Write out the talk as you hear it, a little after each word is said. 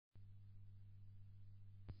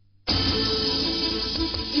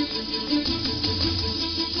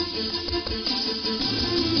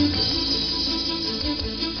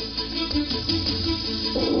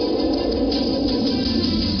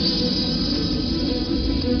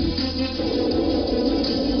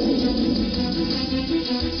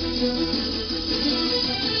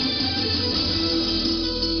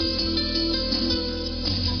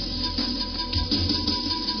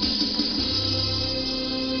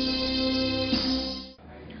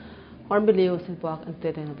HORNBILL Silpak and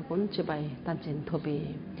Teten Kun Chibai Tanjin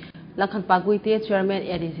Tobi. Lankan Paguite Chairman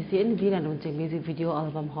ADCC in Vila launching music video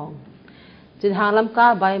album Hong. Jin Hanglam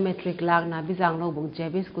Ka biometric Lagna Bizang Lobung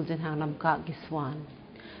Jebis School Jin Hanglam Ka Giswan.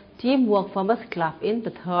 Teamwork Farmers Club in the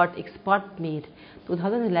third expert meet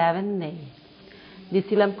 2011 Nay. The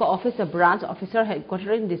Silamka Officer Branch Officer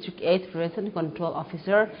Headquarters in District 8 Prevention Control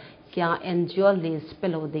Officer Kyang NGO List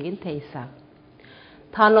Pelo Digin Taisa.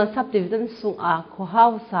 Thanon subdivision Sunga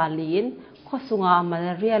Kohau Salin Kosunga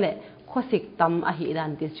Malaria Le Kosik Tam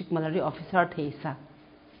Ahidan District Malaria Officer Taisa.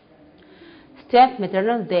 State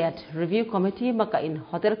Maternal Death Review Committee Maka in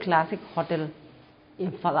Hotel Classic Hotel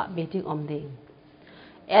in Fala meeting Omding.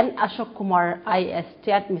 N. Ashok Kumar IS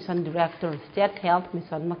State Mission Director State Health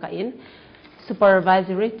Mission Maka in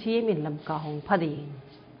Supervisory Team in Lamkahong Pading.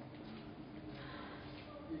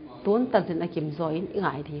 Tun Tanzin Akim Zoin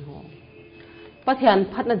Ingai Tingo. Patian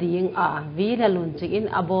Patna Ding Vila launching in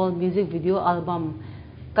Abol music video album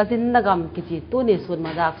Kazin Nagam Kiti Tuni Sun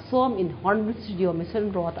Madak Som in HORNBILL Studio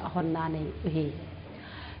Mission Road Ahonane Uhi.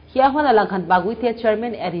 Here Hona Lankan Baguite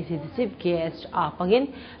Chairman ADCC Chief Guest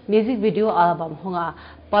Pangin music video album Honga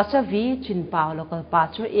Pastor V Chin Pao Local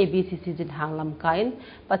Pastor ABCC Jin Hanglam Kain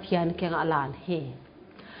Patian Keng Alan He.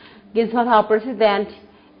 Ginsman President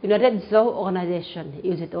United Zoo Organization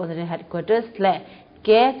use it ordinary headquarters Le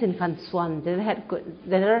Guest in Kanswan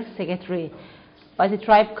General Secretary by the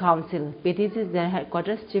Tribe Council PTC General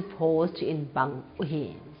Headquarters Chief Host in Bang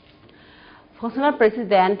Uhi. Functional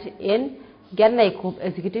President in Ganai Kup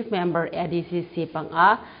Executive Member ADCC Pang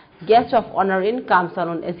Guest of Honor in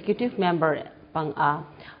Kamsanon Executive Member Pang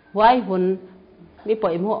Why Hun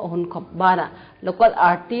Mipoimo Hun Kop Bana Local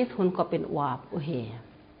Artist Hun Kopin Wap Uhi.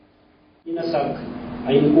 Inasak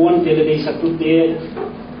ayin kuan telede satute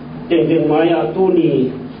tengdeng maya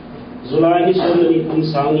tuni Zulai Solani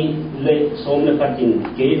Kumsangi Le Somna Katin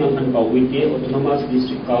Ke Nankan Baguite Autonomous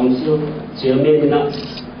District Council Chairman na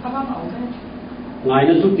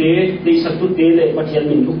Ngaina tute de satute le patian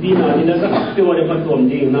min tupi na ni na pe wale patom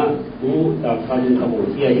ding na u ta khalin ka bo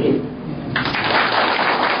hi ai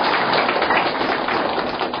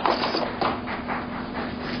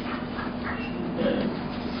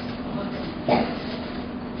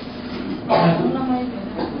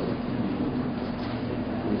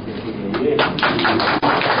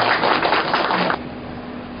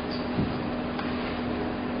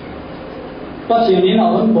Pasian ini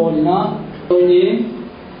awal bolna, ini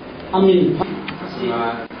amin.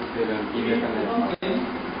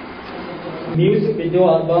 Music video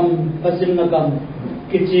album Pasian Nagam,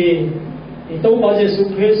 kecil itu baca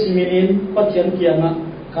sukses similin pasian kiana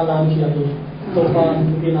kalam kiai,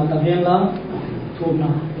 topan binatang hela, tuna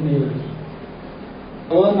ini.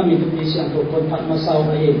 Awal kami tu kisah tu kontak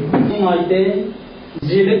masalah ini. Mengaite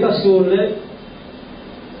jile kasule.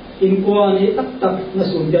 Inkuani tak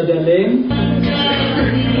nasum jadaleng.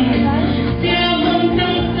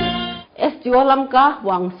 Jualam ka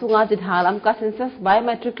wang sunga jin hanglam ka census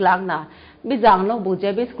biometric lagna bizang lo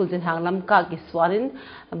bujebi school jin hanglam ka giswarin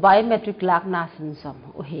biometric lagna sinsom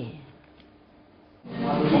uhi.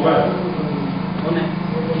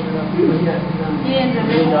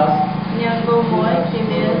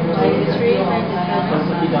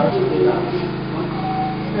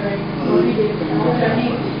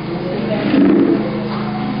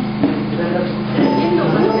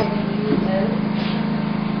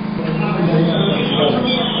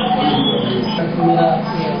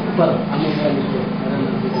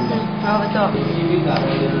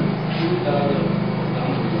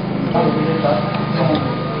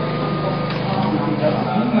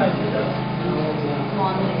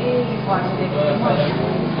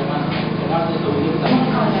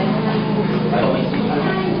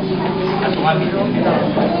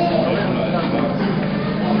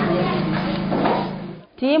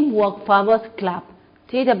 Teamwork Farmers Club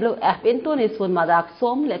TWF in Tunisun Madak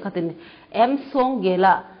Som Lekatin M Song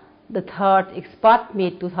Gela the third expert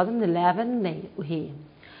meet 2011 Nay Uhi.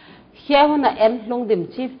 Here Hona M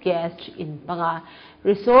Lungdim Chief Guest in Panga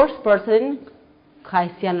Resource Person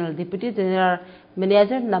Kaisianal Deputy General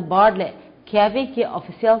Manager Nabardle KVK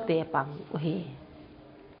Official Te Pang Uhi.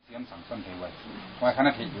 Why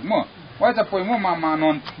cannot hit you more? Why the poem Mama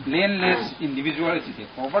non laneless individuality?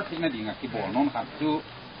 Poverty in a dinga keyboard non have to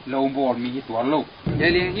low board me to a low.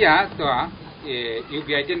 Yelling here to you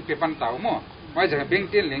be identified Pepan Taumo. Why the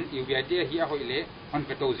bank telling you be idea here hoile on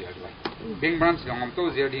Petozia? Bank branch long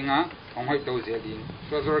Tozia dinga on White Tozia ding.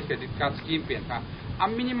 Treasurer credit card scheme penta. A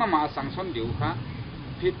minimum sanction due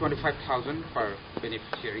 25,000 per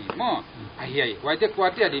beneficiary. More I hear why the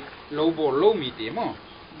quarter low board low meet more.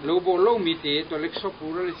 low ball low meet to like shop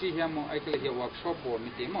rural see here mo I can hear workshop or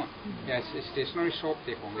meet mo yes stationery shop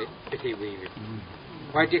te hong le te way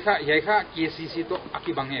why de kha yai kha KCC to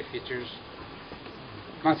akibang he features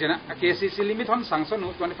mang sena KCC limit hon sanction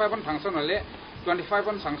 25 on sanction le 25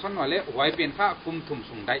 on sanction le why pen kha kum thum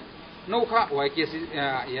sung dai no kha why KCC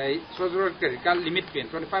yai social limit pen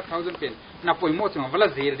 25,000 pen na poi mo chung wala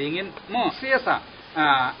zel dingin mo sesa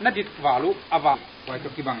na dit walu awa why to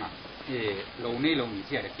kibanga low ni low ni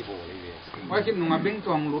sia ki bo le why ki nunga beng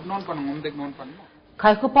tong lut non pan ngom dek non pan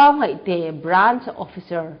khai ko pa ngai te branch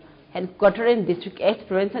officer headquarter in district 8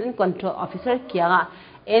 prevention and control officer kianga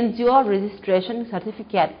NGO registration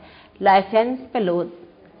certificate license pelo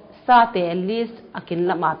sa te list akin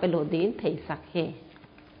lama pelo din thei sak he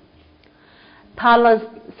Thalon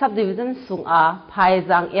subdivision sung a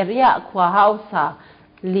Phaijang area khwa hausa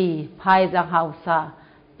li Phaijang hausa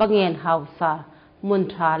pangen hausa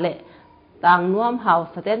munthra le tang nuam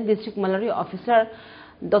hausa ten district malaria officer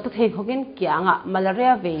Dr. Thei Khogin kianga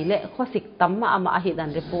malaria veile khosik tamma ama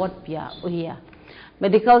ahidan report pia uhia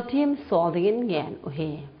medical team solving in ngen uhe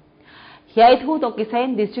hiai thu to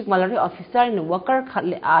kisain district malaria officer in worker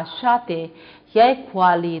khatle asha te hiai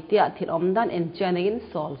khwali te athil omdan en chanagin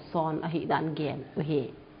sol son ahidan gen uhe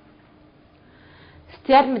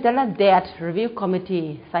State Maternal Death Review Committee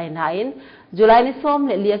Sainain July ni som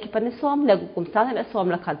le lia ki pani som le kum sang le som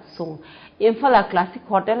la khat sung Imphala Classic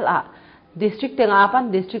Hotel a District Tengapan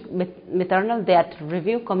District Maternal Death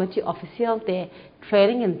Review Committee official te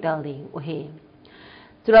training and telling uhe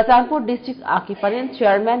Churachandpur District Akipanin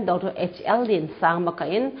Chairman Dr. H.L. Din Sang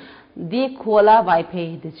Makain D. Kuala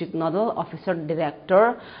Waipe District Nodal Officer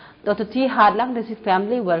Director Dr. T. Hadlang District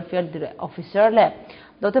Family Welfare Officer Le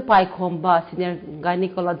Dr. Pai Khomba Senior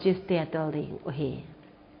Gynecologist Telling uhe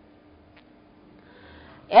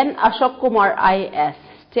N. Ashok Kumar I.S.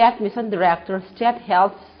 State Mission Director State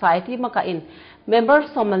Health Society Makain Members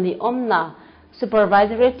Somali Omna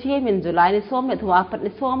Supervisory Team in July ni som le thwa pat ni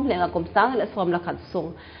som le ngam sang le som la khat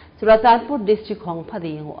sung Churachandpur District Hong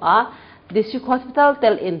Phadi a District Hospital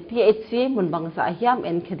tel in PHC Munbang sa hiam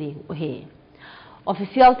en khadi uhe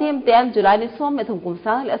Official team 10 July ni som le thum kum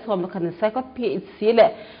sang le som la khan Saikot PHC le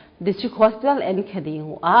District Hospital en khadi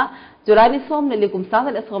a July ni som le kum sang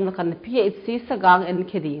le som la khan PHC sagang en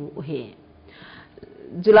khadi uhe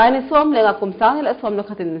July ni som le ngam sang le som la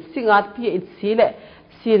khatin singat PHC le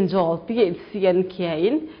Sinjol PHC and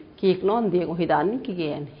Kain Kik non ding uhidan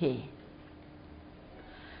kigen he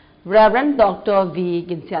Reverend Dr. V.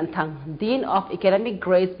 Ginsian Thang Dean of Academic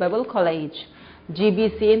Grace Bible College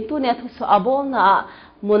GBC in Tunet so abol na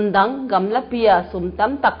mundang gamlapia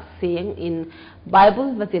sumtam taksing in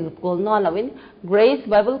Bible Vatil Kul no lawin Grace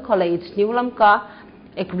Bible College Niulamka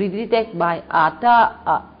accredited by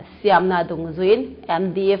Ata Siamna Dungzuin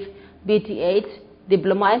MDF BTH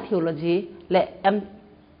Diploma in Theology le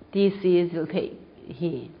TC zilthei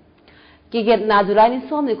hi kiget na July ni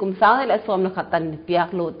som ni kum sang le som la khatan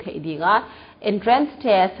piak lo thei dinga entrance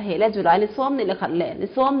test hele July ni som ni le khat le ni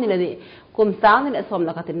som ni le kum sang ni le som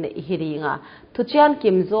la khatin ne hi ringa thuchian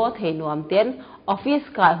kim zo thei nuam ten office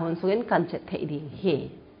kai hon sugin kan che thei ding hi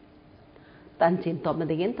tan chin top na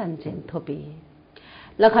dingin tan chin thopi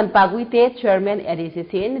lakhan pagui te chairman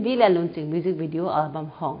ADCC in vi la launching music video album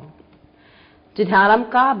hong Jinhalam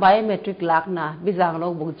ka biometric lakna bizang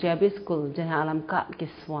log bugjabi school Jinhalam ka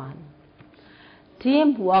kiswan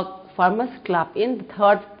team work farmers club in the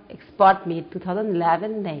third export meet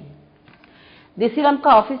 2011 day Disilam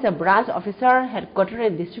ka officer branch officer headquarter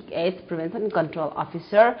in district 8 prevention and control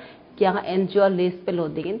officer kyang NGO list pelo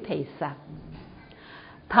dingin theisa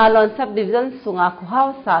Thalon subdivision sunga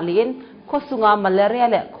khuhaw salin khosunga malaria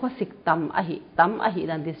le khosik tam ahi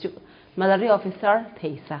dan district malaria officer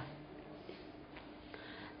theisa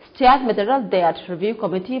State Maternal Death Review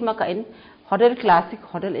Committee Makain Hotel Classic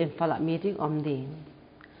Hotel Imphala meeting on the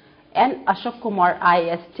N. Ashok Kumar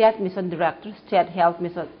I.S. State Mission Director State Health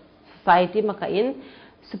Mission Society Makain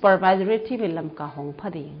Supervisory Team in Lamka Hong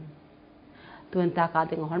Phadi Tuanta ka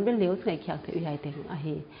ding Hornbill News ngai khyak the hai teng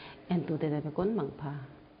ahi en tu te ne kon mangpha